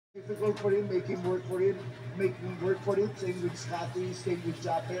Difficult for him, make him work for him, make him work for it. Same with Scotty, same with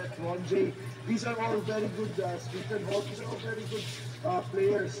Japet, Ronjay. These are all very good, Stephen Holt, these are all very good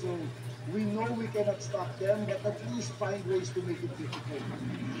players. So we know we cannot stop them, but at least find ways to make it difficult.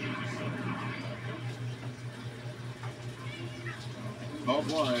 Oh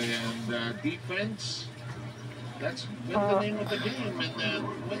boy, and defense, that's been the name of the game. And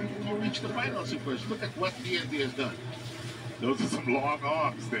when you reach the finals, of course, look at what TNT has done. Those are some long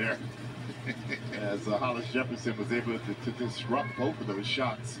arms there. As Hollis Jefferson was able to disrupt both of those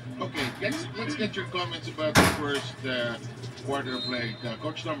shots. Okay, let's get your comments about the first quarter of play.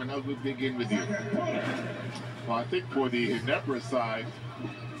 Coach Norman, I'll begin with you. Well, I think for the Genibra side,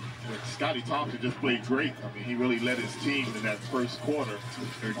 Scotty Thompson just played great. I mean, he really led his team in that first quarter.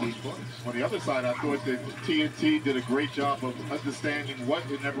 13 points. On the other side, I thought that TNT did a great job of understanding what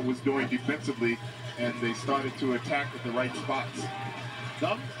Genibra was doing defensively, and they started to attack at the right spots.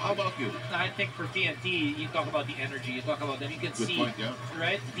 Dom, how about you? I think for TNT, you talk about the energy, you talk about them, you can Good see, point, yeah.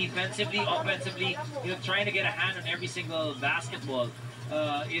 right? Defensively, offensively, trying to get a hand on every single basketball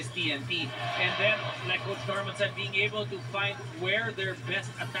is TNT. And then, like Coach Norman said, being able to find where their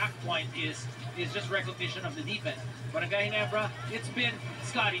best attack point is just recognition of the defense. Barangay Genibra, it's been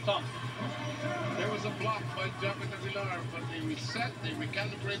Scotty Thompson. There was a block by Japet Aguilar, but they reset, they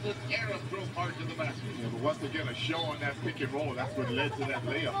recalibrated, Aram drove hard to the basket. Yeah, but once again, a show on that pick and roll, that's what led to that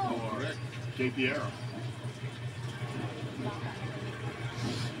layup for JP Aram.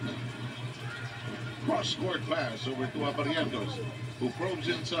 Cross-court pass over to Abarientos, who probes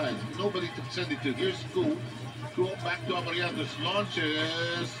inside. Nobody to send it to. Here's Ku. Ku back to Abarientos.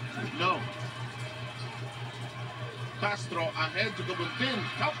 Launches. No. Castro ahead to Gabuntin.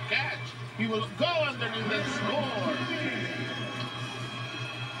 Tough catch. He will go underneath and score.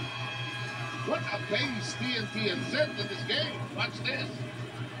 What a pace TNT has set in this game. Watch this.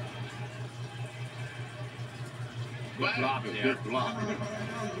 Good block there. Good block.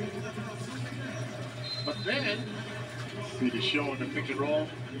 But then, See the show on the pick and roll,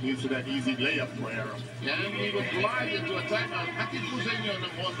 leads to that easy layup for Aram. and we will glide into a timeout. Hatid po sa inyo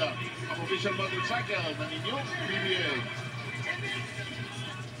ng Honda, ang official motorcycle ng inyong PBA.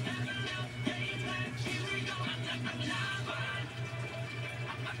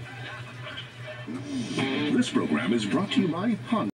 This program is brought to you by Honda.